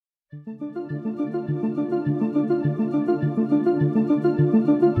This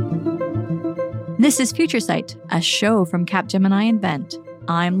is FutureSight, a show from Capgemini Invent.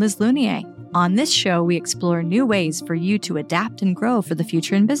 I'm Liz Lunier. On this show, we explore new ways for you to adapt and grow for the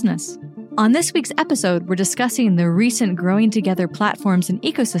future in business. On this week's episode, we're discussing the recent Growing Together Platforms and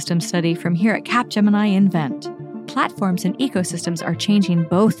Ecosystems study from here at Capgemini Invent. Platforms and ecosystems are changing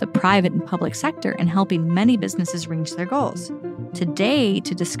both the private and public sector and helping many businesses reach their goals. Today,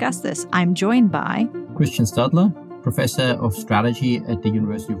 to discuss this, I'm joined by Christian Stadler, Professor of Strategy at the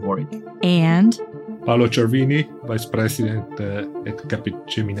University of Warwick. And Paolo Cervini, Vice President at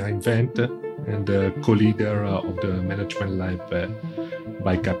Capgemini Invent and co-leader of the Management Lab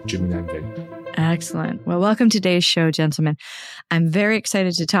by Capgemini Invent. Excellent. Well, welcome to today's show, gentlemen. I'm very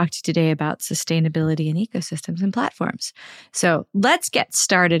excited to talk to you today about sustainability and ecosystems and platforms. So let's get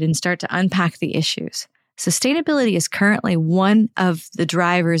started and start to unpack the issues. Sustainability is currently one of the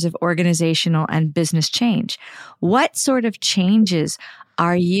drivers of organizational and business change. What sort of changes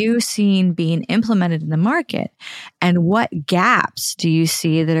are you seeing being implemented in the market? And what gaps do you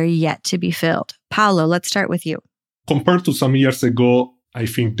see that are yet to be filled? Paolo, let's start with you. Compared to some years ago, I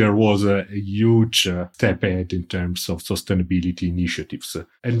think there was a huge step ahead in terms of sustainability initiatives.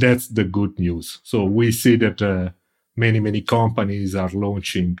 And that's the good news. So we see that many companies are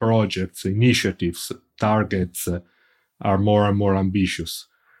launching projects, initiatives, targets are more and more ambitious.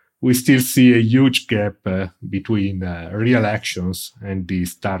 We still see a huge gap between real actions and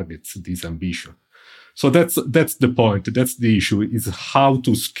these targets, this ambition. So that's the point. That's the issue, is how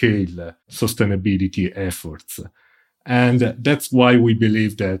to scale sustainability efforts. And that's why we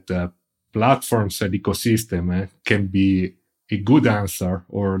believe that platforms and ecosystem can be a good answer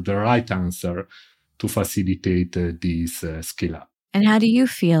or the right answer to facilitate this scale up. And how do you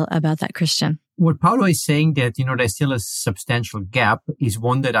feel about that, Christian? What Paolo is saying that, there's still a substantial gap is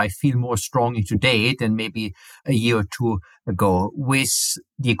one that I feel more strongly today than maybe a year or two ago. With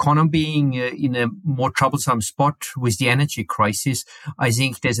the economy being in a more troublesome spot with the energy crisis, I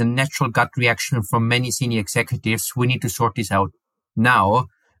think there's a natural gut reaction from many senior executives. We need to sort this out now.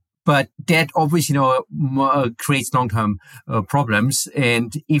 But that obviously, creates long-term problems.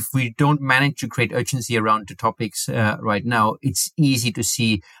 And if we don't manage to create urgency around the topics right now, it's easy to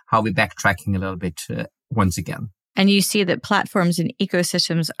see how we're backtracking a little bit once again. And you see that platforms and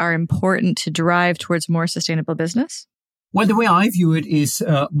ecosystems are important to drive towards more sustainable business? Well, the way I view it is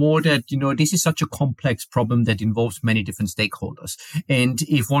more that, this is such a complex problem that involves many different stakeholders. And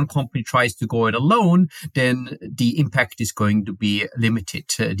if one company tries to go it alone, then the impact is going to be limited.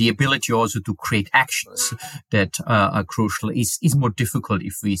 The ability also to create actions that are crucial is more difficult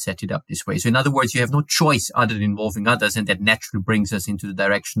if we set it up this way. So in other words, you have no choice other than involving others. And that naturally brings us into the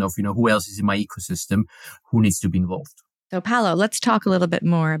direction of, who else is in my ecosystem, who needs to be involved. So Paolo, let's talk a little bit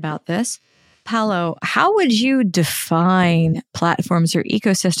more about this. Paolo, how would you define platforms or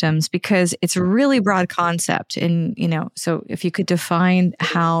ecosystems? Because it's a really broad concept. And, so if you could define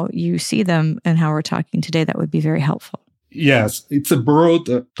how you see them and how we're talking today, that would be very helpful. Yes, it's a broad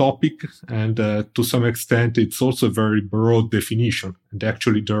topic. And to some extent, it's also a very broad definition. And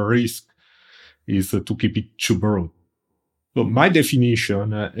actually, the risk is to keep it too broad. So my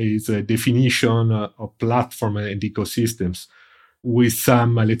definition is a definition of platform and ecosystems with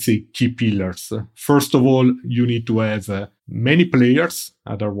some, let's say, key pillars. First of all, you need to have many players,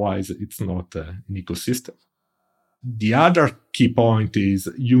 otherwise it's not an ecosystem. The other key point is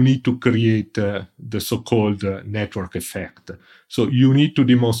you need to create the so-called network effect. So you need to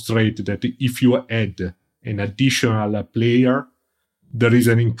demonstrate that if you add an additional player, there is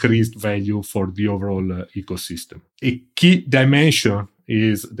an increased value for the overall ecosystem. A key dimension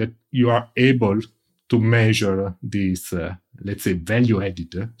is that you are able to measure this, let's say, value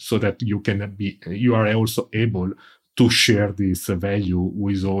added, so that you are also able to share this value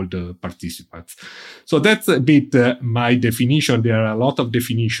with all the participants. So that's a bit my definition. There are a lot of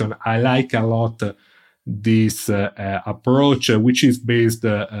definitions. I like a lot this approach, which is based,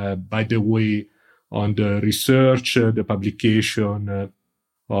 by the way, on the research, the publication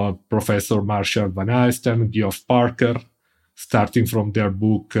of Professor Marshall Van Alstyne, Geoff Parker, starting from their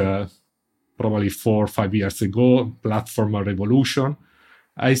book probably 4 or 5 years ago, Platform Revolution.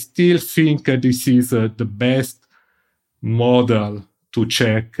 I still think this is the best model to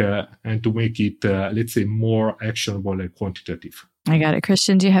check and to make it, let's say, more actionable and quantitative. I got it.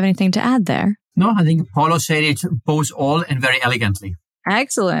 Christian, do you have anything to add there? No, I think Paolo said it both all and very elegantly.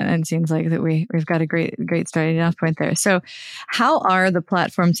 Excellent. And it seems like that we've got a great starting off point there. So how are the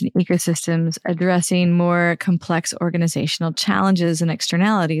platforms and ecosystems addressing more complex organizational challenges and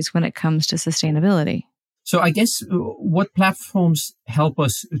externalities when it comes to sustainability? So I guess what platforms help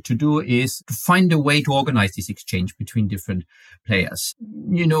us to do is to find a way to organize this exchange between different players.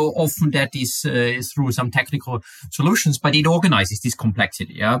 Often that is through some technical solutions, but it organizes this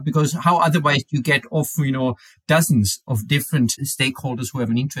complexity. Yeah, because how otherwise do you get often, dozens of different stakeholders who have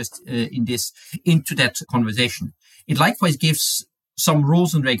an interest in this into that conversation? It likewise gives some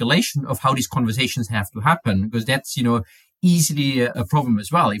rules and regulation of how these conversations have to happen, because that's, easily a problem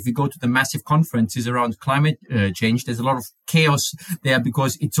as well. If we go to the massive conferences around climate change, there's a lot of chaos there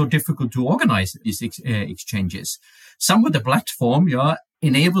because it's so difficult to organize these exchanges. Somewhat the platform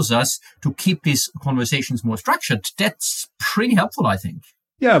enables us to keep these conversations more structured. That's pretty helpful, I think.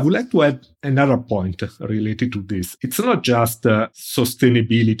 Yeah, I would like to add another point related to this. It's not just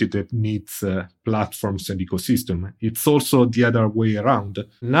sustainability that needs platforms and ecosystem. It's also the other way around.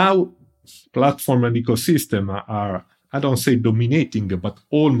 Now, platform and ecosystem are, I don't say dominating, but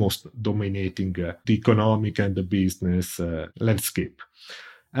almost dominating the economic and the business landscape.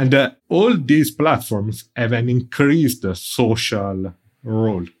 And all these platforms have an increased social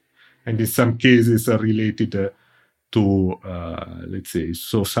role, and in some cases are related to, let's say,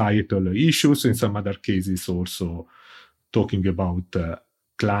 societal issues. In some other cases, also talking about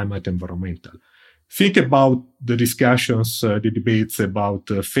climate, environmental. Think about the discussions, the debates about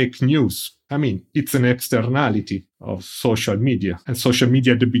fake news. I mean, it's an externality of social media. And social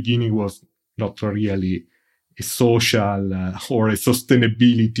media at the beginning was not really a social or a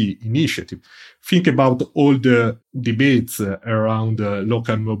sustainability initiative. Think about all the debates around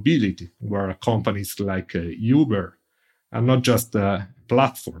local mobility, where companies like Uber are not just a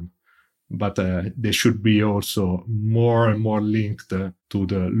platform, but they should be also more and more linked to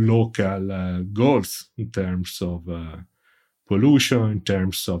the local goals in terms of pollution, in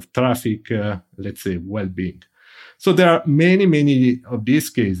terms of traffic, let's say well-being. So there are many, many of these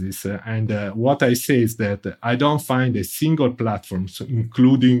cases. And what I say is that I don't find a single platform,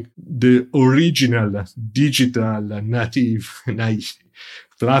 including the original digital native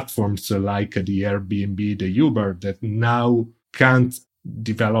platforms like the Airbnb, the Uber, that now can't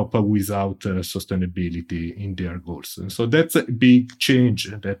develop without sustainability in their goals. And so that's a big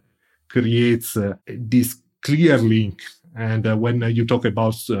change that creates this clear link. And when you talk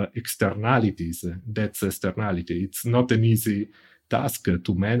about externalities, that's externality. It's not an easy task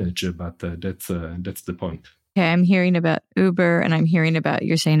to manage, but that's the point. Okay, I'm hearing about Uber and I'm hearing about,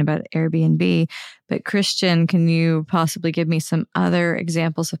 you're saying about Airbnb, but Christian, can you possibly give me some other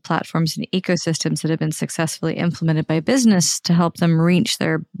examples of platforms and ecosystems that have been successfully implemented by business to help them reach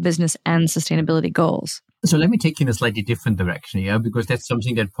their business and sustainability goals? So let me take you in a slightly different direction, because that's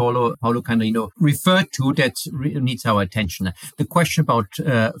something that Paulo kind of, referred to that needs our attention. The question about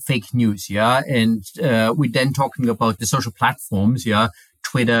fake news, and we're then talking about the social platforms,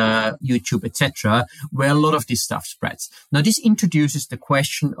 Twitter, YouTube, etc., where a lot of this stuff spreads. Now, this introduces the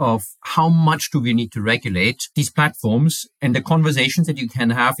question of how much do we need to regulate these platforms and the conversations that you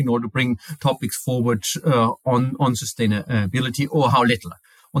can have in order to bring topics forward on sustainability, or how little.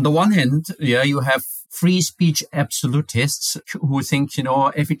 On the one hand, you have free speech absolutists who think,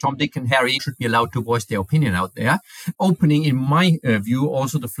 every Tom, Dick, and Harry should be allowed to voice their opinion out there, opening, in my view,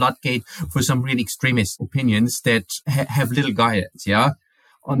 also the floodgate for some really extremist opinions that have little guidance,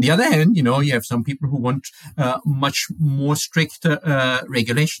 On the other hand, you have some people who want much more strict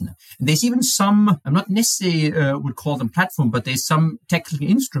regulation. And there's even some, I'm not necessarily would call them platform, but there's some technical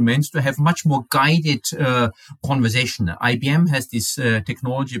instruments to have much more guided conversation. IBM has this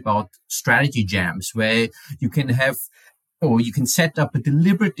technology about strategy jams, where you can have, or you can set up a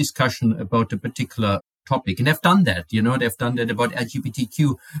deliberate discussion about a particular topic. And they've done that, they've done that about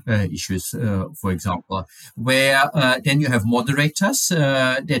LGBTQ issues, for example, where then you have moderators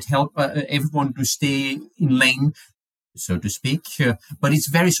that help everyone to stay in lane, so to speak, but it's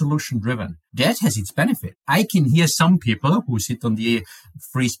very solution driven. That has its benefit. I can hear some people who sit on the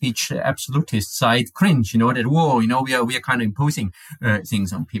free speech absolutist side cringe, that, whoa, we are kind of imposing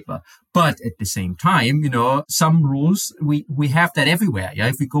things on people. But at the same time, some rules, we have that everywhere.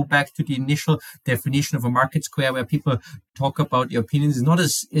 If we go back to the initial definition of a market square where people talk about their opinions, it's not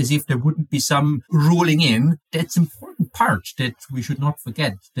as if there wouldn't be some ruling in. That's an important part that we should not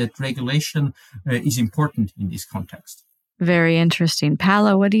forget, that regulation is important in this context. Very interesting.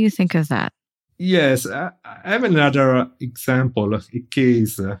 Paolo, what do you think of that? Yes, I have another example, a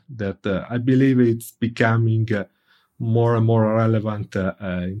case that I believe it's becoming more and more relevant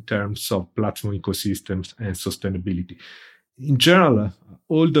in terms of platform ecosystems and sustainability. In general,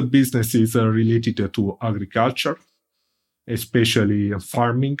 all the businesses are related to agriculture, especially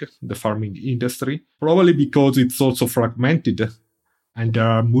farming, the farming industry, probably because it's also fragmented and there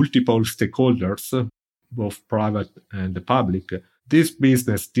are multiple stakeholders. both private and the public,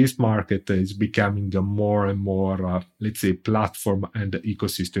 this market is becoming more and more, let's say, platform and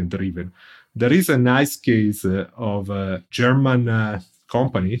ecosystem driven. There is a nice case of a German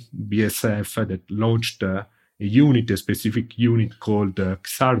company, BASF, that launched a specific unit called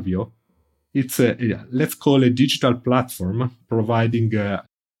Xarvio. It's let's call a digital platform providing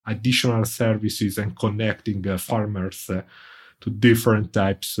additional services and connecting farmers to different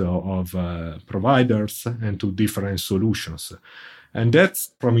types of providers and to different solutions. And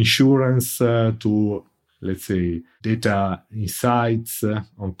that's from insurance to, let's say, data insights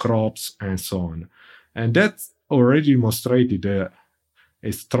on crops and so on. And that's already demonstrated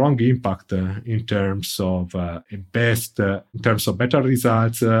a strong impact in terms of better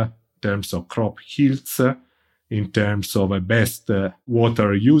results, in terms of crop yields, in terms of a best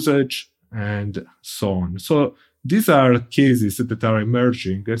water usage, and so on. So these are cases that are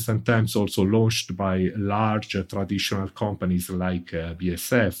emerging, sometimes also launched by large traditional companies like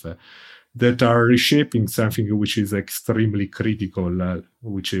BASF, that are reshaping something which is extremely critical,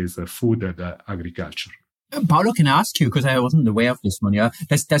 which is food and agriculture. Paolo, can I ask you, because I wasn't aware of this one, yeah?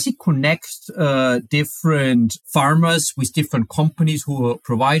 Does it connect different farmers with different companies who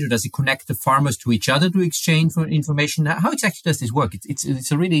provide, or does it connect the farmers to each other to exchange information? How exactly does this work?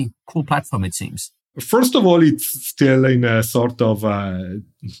 It's a really cool platform, it seems. First of all, it's still in a sort of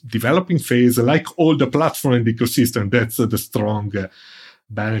developing phase. Like all the platform and ecosystem, that's the strong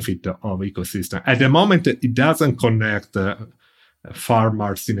benefit of ecosystem. At the moment, it doesn't connect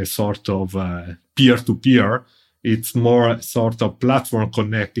farmers in a sort of peer-to-peer. It's more a sort of platform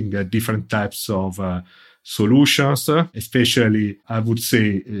connecting different types of solutions, especially, I would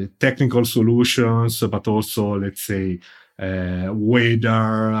say, technical solutions, but also, let's say,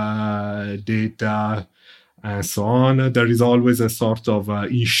 weather data, and so on. There is always a sort of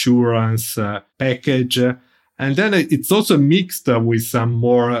insurance package. And then it's also mixed with some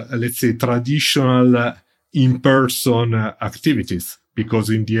more, let's say, traditional in-person activities, because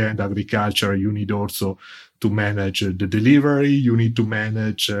in the end, agriculture, you need also to manage the delivery, you need to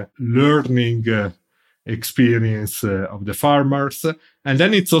manage learning experience of the farmers. And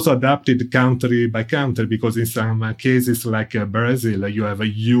then it's also adapted country by country, because in some cases like Brazil, you have a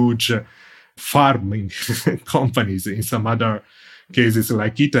huge farming companies. In some other cases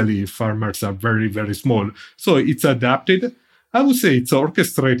like Italy, farmers are very, very small. So it's adapted. I would say it's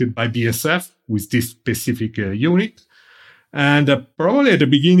orchestrated by BASF with this specific unit. And probably at the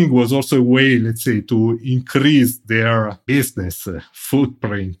beginning was also a way, let's say, to increase their business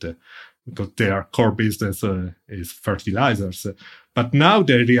footprint, because their core business is fertilizers. But now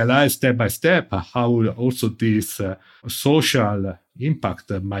they realize step by step how also this social impact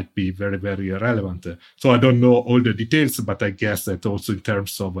might be very, very relevant. So I don't know all the details, but I guess that also in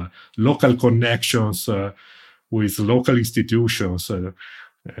terms of local connections with local institutions,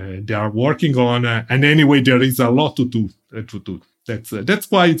 they are working on. And anyway, there is a lot to do.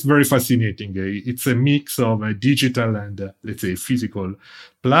 That's why it's very fascinating. It's a mix of a digital and, let's say, physical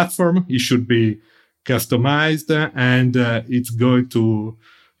platform. It should be customized, and it's going to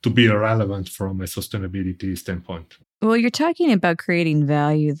be relevant from a sustainability standpoint. Well, you're talking about creating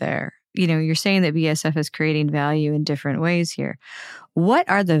value there. You know, you're saying that BASF is creating value in different ways here. What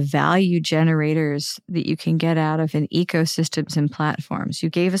are the value generators that you can get out of in ecosystems and platforms? You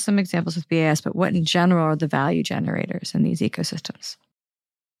gave us some examples with BAS, but what in general are the value generators in these ecosystems?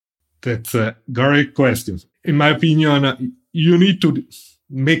 That's a great question. In my opinion, you need to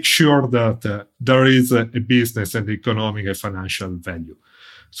make sure that there is a business and economic and financial value.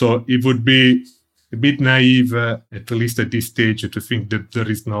 So it would be a bit naive, at least at this stage, to think that there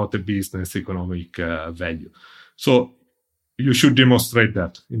is not a business economic value. So you should demonstrate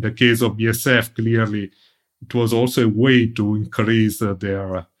that. In the case of BASF, clearly, it was also a way to increase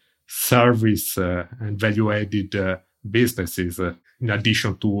their service and value-added businesses, in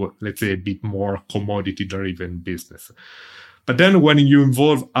addition to, let's say, a bit more commodity-driven business. But then when you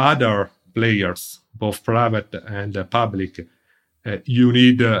involve other players, both private and public, you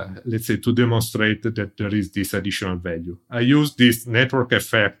need, let's say, to demonstrate that there is this additional value. I use this network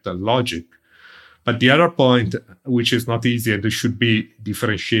effect logic. But the other point, which is not easy and should be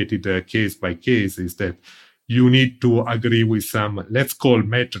differentiated case by case, is that you need to agree with some, let's call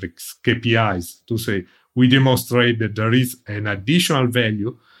metrics, KPIs, to say we demonstrate that there is an additional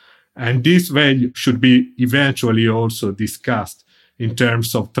value, and this value should be eventually also discussed in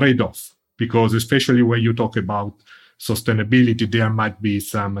terms of trade-off, because especially when you talk about sustainability, there might be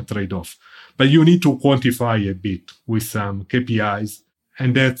some trade-off. But you need to quantify a bit with some KPIs.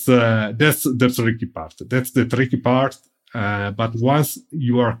 And that's the tricky part. That's the tricky part. But once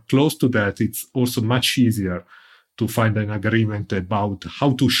you are close to that, it's also much easier to find an agreement about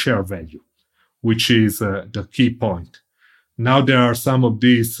how to share value, which is the key point. Now there are some of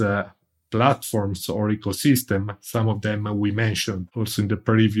these platforms or ecosystem, some of them we mentioned also in the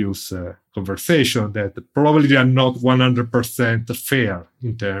previous conversation, that probably they are not 100% fair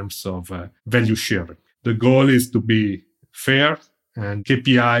in terms of value sharing. The goal is to be fair, and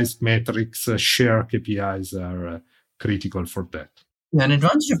KPIs, metrics, share KPIs are critical for that. Yeah, an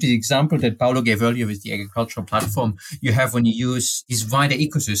advantage of the example that Paolo gave earlier with the agricultural platform you have when you use this wider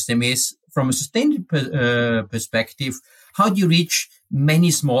ecosystem is, from a sustainable perspective, how do you reach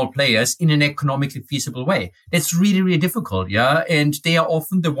many small players in an economically feasible way? That's really, really difficult, yeah? And they are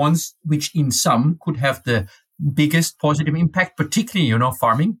often the ones which in some could have the biggest positive impact, particularly,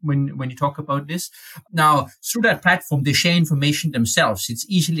 farming, when you talk about this. Now, through that platform, they share information themselves. It's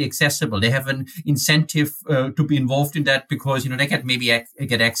easily accessible. They have an incentive to be involved in that because, they can maybe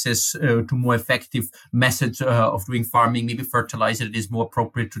get access to more effective methods of doing farming, maybe fertilizer that is more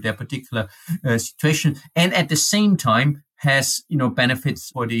appropriate to their particular situation. And at the same time, has, benefits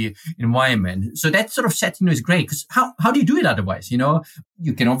for the environment. So that sort of setting is great, because how do you do it otherwise?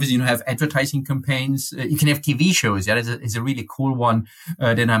 You can obviously, have advertising campaigns. You can have TV shows. Yeah, it's a really cool one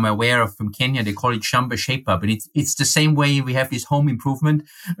that I'm aware of from Kenya. They call it Shamba Shape Up. And it's the same way we have these home improvement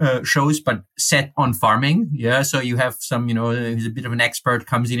shows, but set on farming. Yeah. So you have some, who's a bit of an expert,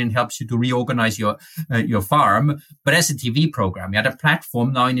 comes in and helps you to reorganize your farm. But as a TV program, the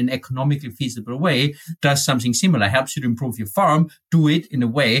platform now in an economically feasible way does something similar, helps you to improve your farm, do it in a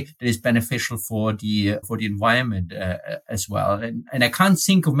way that is beneficial for the environment as well. And I can't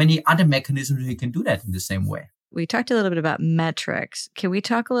think of many other mechanisms that can do that in the same way. We talked a little bit about metrics. Can we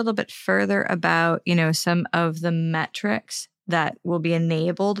talk a little bit further about, some of the metrics that will be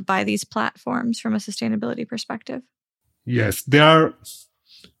enabled by these platforms from a sustainability perspective? Yes, there are, in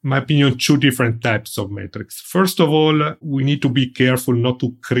my opinion, two different types of metrics. First of all, we need to be careful not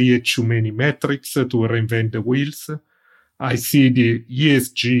to create too many metrics to reinvent the wheels. I see the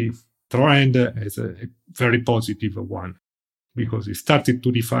ESG trend as a very positive one, because it started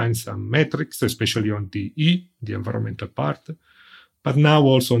to define some metrics, especially on the E, the environmental part, but now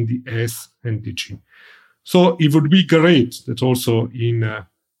also on the S and the G. So it would be great that also in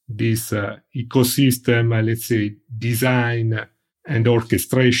this ecosystem, let's say, design and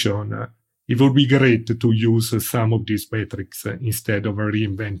orchestration, it would be great to use some of these metrics instead of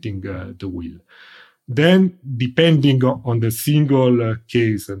reinventing the wheel. Then, depending on the single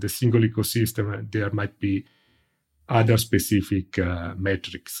case, the single ecosystem, there might be other specific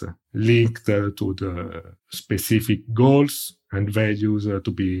metrics linked to the specific goals and values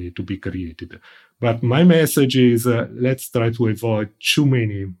to be created. But my message is let's try to avoid too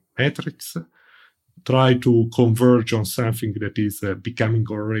many metrics, try to converge on something that is becoming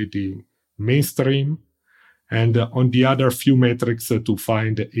already mainstream, and on the other few metrics to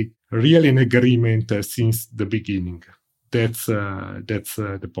find really an agreement since the beginning. That's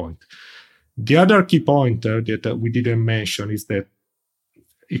the point. The other key point that we didn't mention is that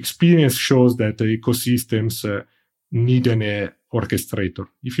experience shows that ecosystems need an orchestrator.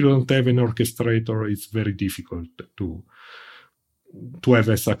 If you don't have an orchestrator, it's very difficult to have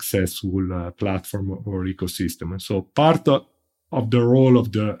a successful platform or ecosystem. And so part of the role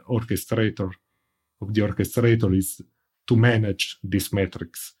of the orchestrator is to manage these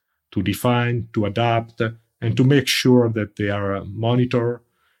metrics, to define, to adapt, and to make sure that they are monitored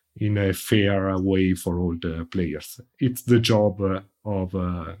in a fair way for all the players. It's the job of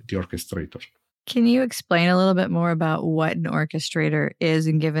the orchestrator. Can you explain a little bit more about what an orchestrator is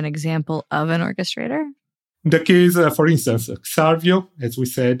and give an example of an orchestrator? In the case, for instance, Xarvio, as we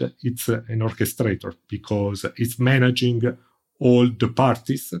said, it's an orchestrator because it's managing all the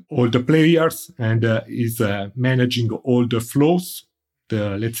parties, all the players, and is managing all the flows,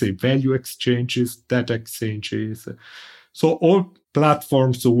 the, let's say, value exchanges, data exchanges. So all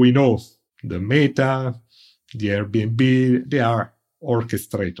platforms we know, the Meta, the Airbnb, they are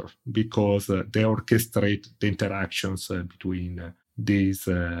orchestrator because they orchestrate the interactions between these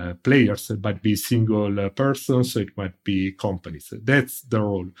players. It might be single persons, it might be companies. That's the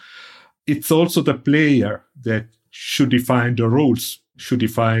role. It's also the player that should define the rules, should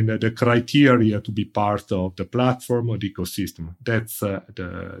define the criteria to be part of the platform or the ecosystem. That's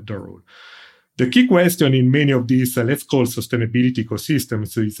the role. The key question in many of these, let's call sustainability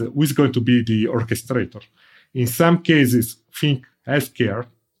ecosystems, is who is going to be the orchestrator. In some cases, think healthcare,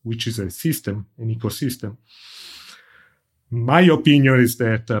 which is a system, an ecosystem. My opinion is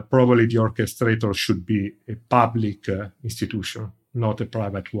that probably the orchestrator should be a public institution, not a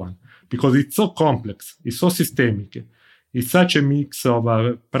private one, because it's so complex, it's so systemic, It's such a mix of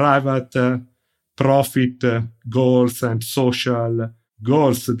private profit goals and social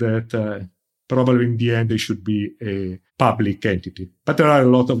goals that probably in the end they should be a public entity. But there are a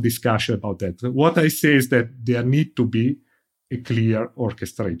lot of discussion about that. What I say is that there need to be a clear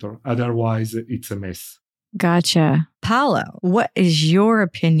orchestrator. Otherwise, it's a mess. Gotcha. Paolo, what is your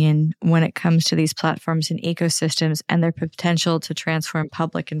opinion when it comes to these platforms and ecosystems and their potential to transform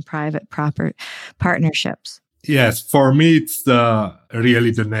public and private partnerships? Yes, for me, it's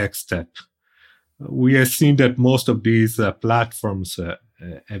really the next step. We have seen that most of these platforms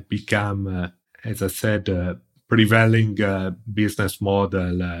have become, as I said, prevailing business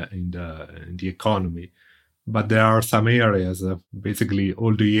model in the economy. But there are some areas, basically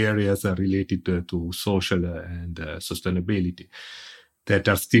all the areas related to social and sustainability, that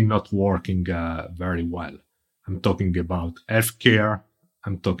are still not working very well. I'm talking about healthcare.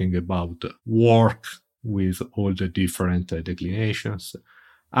 I'm talking about work with all the different declinations.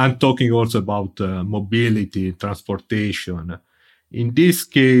 I'm talking also about mobility, transportation. In this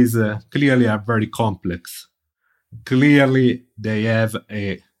case, clearly are very complex. Clearly, they have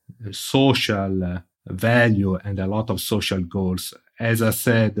a social value and a lot of social goals. As I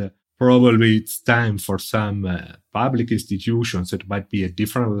said, probably it's time for some public institutions that might be at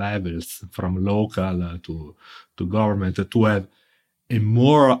different levels, from local to government, to have a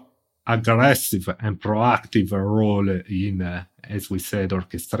more aggressive and proactive role in, as we said,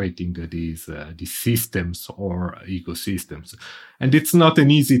 orchestrating these systems or ecosystems. And it's not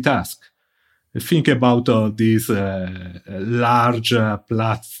an easy task. Think about these large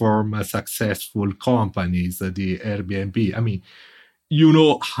platform successful companies, the Airbnb. I mean, you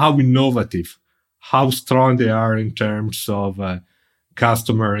know how innovative, how strong they are in terms of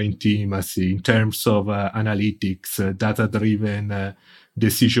customer intimacy, in terms of analytics, data-driven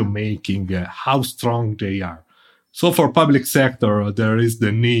decision making, how strong they are. So for public sector, there is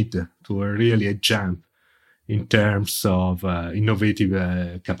the need to really jump in terms of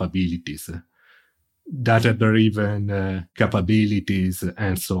innovative capabilities, data-driven capabilities,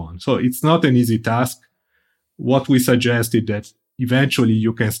 and so on. So it's not an easy task. What we suggested that eventually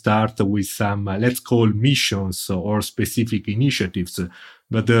you can start with some, let's call missions or specific initiatives,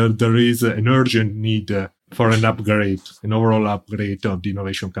 but there is an urgent need for an upgrade, an overall upgrade of the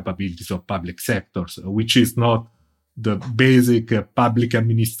innovation capabilities of public sectors, which is not the basic public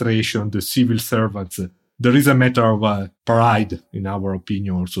administration, the civil servants. There is a matter of pride, in our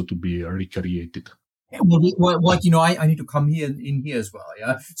opinion, also to be recreated. What I need to come in here as well.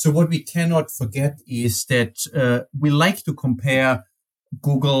 Yeah. So what we cannot forget is that we like to compare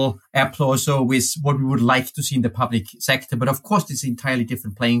Google, Apple also with what we would like to see in the public sector, but of course it's entirely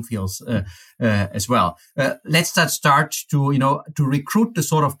different playing fields as well. Let's start to recruit the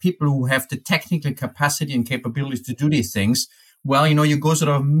sort of people who have the technical capacity and capabilities to do these things. Well, you go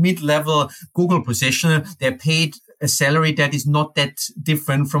sort of mid-level Google position. They're paid a salary that is not that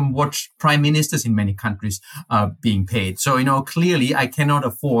different from what prime ministers in many countries are being paid. So, clearly I cannot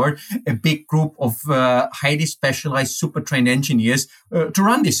afford a big group of highly specialized, super trained engineers to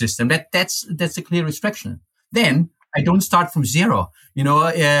run this system. That's a clear restriction. Then I don't start from zero.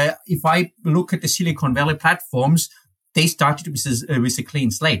 If I look at the Silicon Valley platforms, they started with a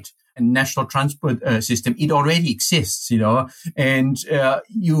clean slate. A national transport system. It already exists, and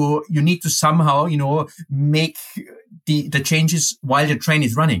you need to somehow, make the changes while the train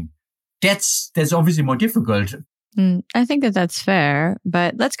is running. That's obviously more difficult. I think that's fair,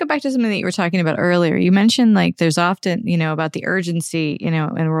 but let's go back to something that you were talking about earlier. You mentioned there's often, about the urgency,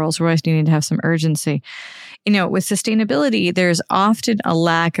 and Rolls-Royce needing to have some urgency. With sustainability, there's often a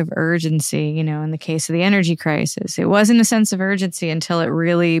lack of urgency, in the case of the energy crisis. It wasn't a sense of urgency until it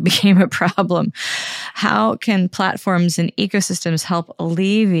really became a problem. How can platforms and ecosystems help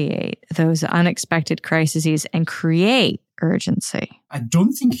alleviate those unexpected crises and create urgency? I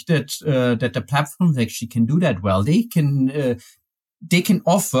don't think that the platforms actually can do that well. They can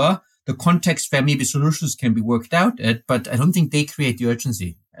offer the context where maybe solutions can be worked out at, but I don't think they create the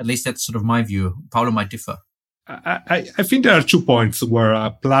urgency. At least that's sort of my view. Paolo might differ. I think there are 2 points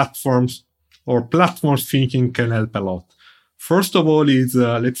where platforms thinking can help a lot. First of all is,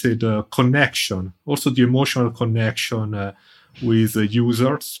 let's say, the connection, also the emotional connection with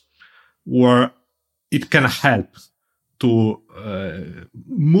users, where it can help to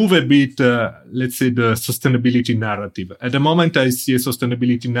move a bit, let's say, the sustainability narrative. At the moment, I see a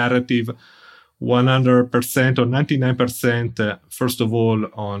sustainability narrative 100% or 99%, first of all,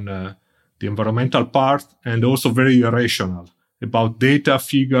 on the environmental part, and also very irrational about data,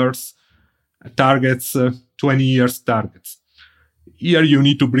 figures, targets, 20 years targets. Here you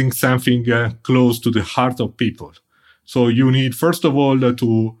need to bring something close to the heart of people. So you need, first of all,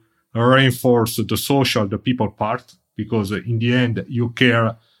 to reinforce the people part, because in the end, you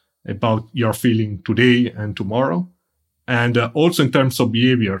care about your feeling today and tomorrow. And also in terms of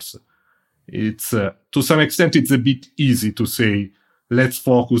behaviors, it's to some extent, it's a bit easy to say, let's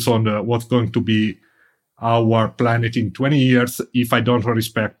focus on what's going to be our planet in 20 years if I don't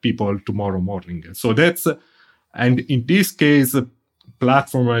respect people tomorrow morning. So and in this case,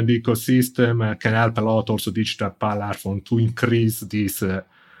 platform and ecosystem can help a lot, also digital platform, to increase this,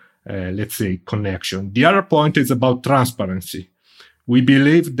 let's say, connection. The other point is about transparency. We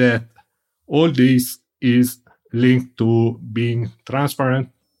believe that all this is linked to being transparent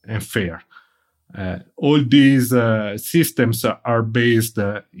and fair. All these systems are based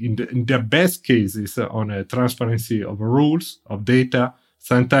in the best cases on transparency of rules, of data,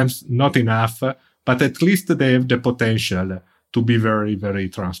 sometimes not enough, but at least they have the potential to be very, very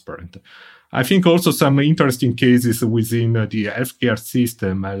transparent. I think also some interesting cases within the healthcare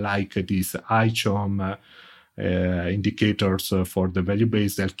system, like these ICHOM indicators for the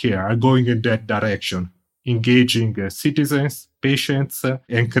value-based healthcare, are going in that direction, engaging citizens, patients,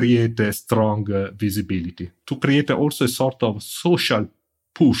 and create a strong visibility, to create also a sort of social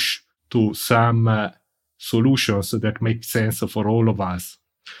push to some solutions that make sense for all of us.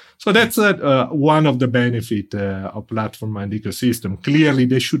 So that's one of the benefits of platform and ecosystem. Clearly,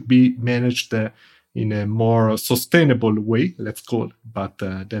 they should be managed in a more sustainable way, let's call it, but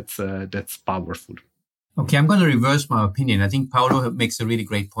that's powerful. Okay, I'm going to reverse my opinion. I think Paolo makes a really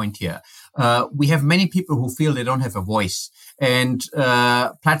great point here. We have many people who feel they don't have a voice, and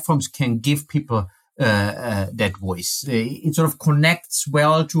platforms can give people that voice. It sort of connects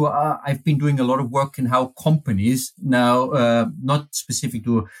well to, I've been doing a lot of work in how companies now, not specific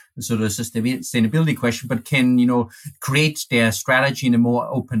to sort of sustainability question, but can, create their strategy in a more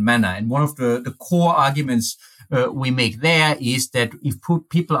open manner. And one of the core arguments we make there is that if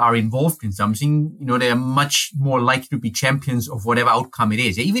people are involved in something, they are much more likely to be champions of whatever outcome it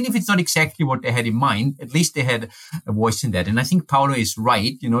is. Even if it's not exactly what they had in mind, at least they had a voice in that. And I think Paolo is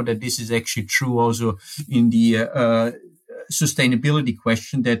right, that this is actually true also in the sustainability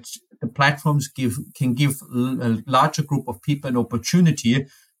question, that the platforms can give a larger group of people an opportunity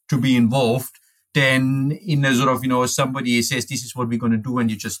to be involved than in a sort of, somebody says, this is what we're going to do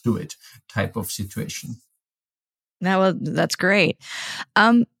and you just do it type of situation. Well, that's great.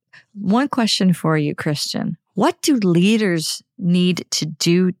 One question for you, Christian. What do leaders need to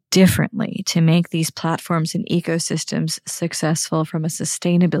do differently to make these platforms and ecosystems successful from a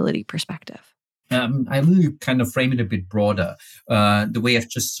sustainability perspective? I really kind of frame it a bit broader, the way I've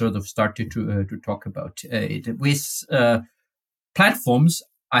just sort of started to talk about it. With platforms,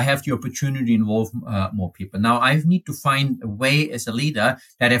 I have the opportunity to involve more people. Now, I need to find a way as a leader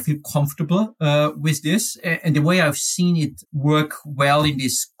that I feel comfortable with this. And the way I've seen it work well in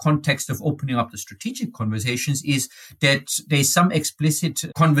this context of opening up the strategic conversations is that there's some explicit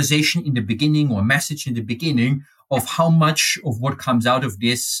conversation in the beginning or message in the beginning of how much of what comes out of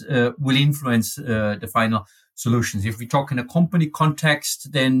this will influence the final solutions. If we talk in a company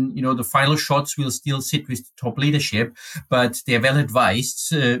context, then, the final shots will still sit with the top leadership, but they're well advised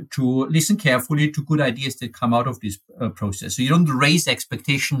to listen carefully to good ideas that come out of this process. So you don't raise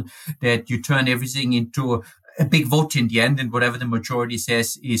expectation that you turn everything into a big vote in the end and whatever the majority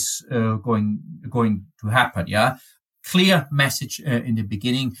says is going to happen. Yeah. Clear message in the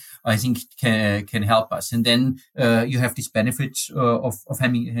beginning, I think can help us. And then you have this benefit of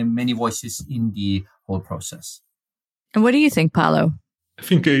having many voices in the whole process. And what do you think, Paolo? I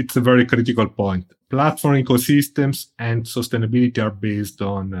think it's a very critical point. Platform ecosystems and sustainability are based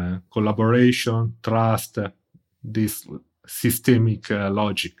on collaboration, trust, this systemic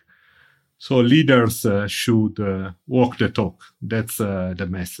logic. So leaders should walk the talk. That's the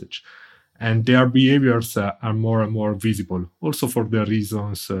message. And their behaviors are more and more visible, also for the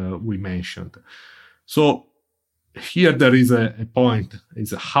reasons we mentioned. So here there is a point,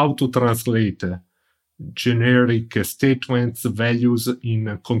 is how to translate generic statements, values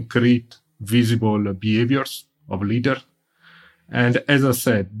in concrete, visible behaviors of leaders. And as I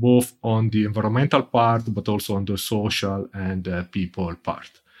said, both on the environmental part, but also on the social and people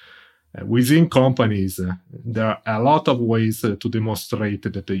part. Within companies, there are a lot of ways to demonstrate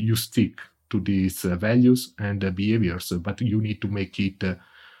that you stick to these values and behaviors, but you need to make it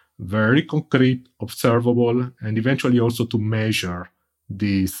very concrete, observable, and eventually also to measure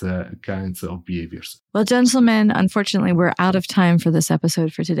these kinds of behaviors. Well, gentlemen, unfortunately, we're out of time for this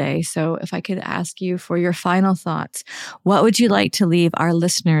episode for today. So if I could ask you for your final thoughts, what would you like to leave our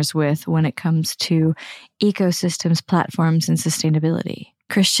listeners with when it comes to ecosystems, platforms, and sustainability?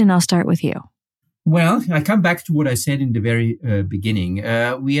 Christian, I'll start with you. Well, I come back to what I said in the very beginning.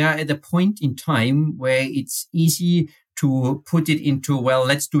 We are at a point in time where it's easy to put it into, well,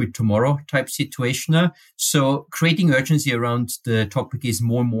 let's do it tomorrow type situation. So creating urgency around the topic is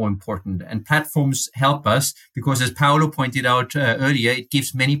more and more important. And platforms help us because, as Paolo pointed out earlier, it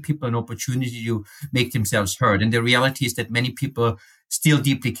gives many people an opportunity to make themselves heard. And the reality is that many people still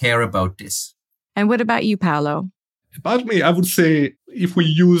deeply care about this. And what about you, Paolo? About me, I would say if we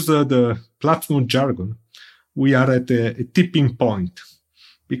use the platform jargon, we are at a tipping point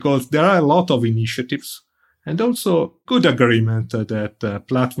because there are a lot of initiatives and also good agreement that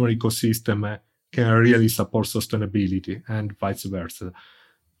platform ecosystem can really support sustainability and vice versa.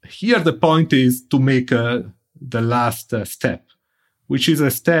 Here, the point is to make the last step, which is a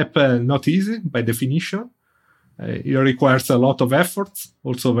step not easy by definition. It requires a lot of efforts,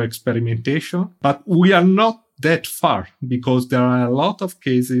 also of experimentation, but we are not that far because there are a lot of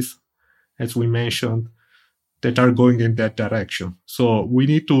cases, as we mentioned, that are going in that direction. So we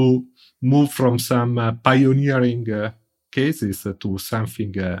need to move from some pioneering cases to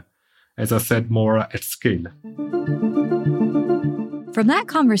something, as I said, more at scale. From that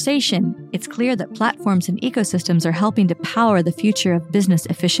conversation, it's clear that platforms and ecosystems are helping to power the future of business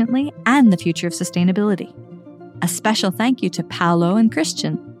efficiently and the future of sustainability. A special thank you to Paolo and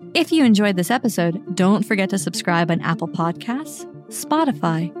Christian. If you enjoyed this episode, don't forget to subscribe on Apple Podcasts,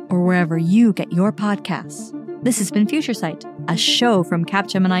 Spotify, or wherever you get your podcasts. This has been FutureSight, a show from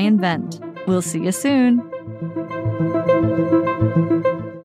Capgemini Invent. We'll see you soon.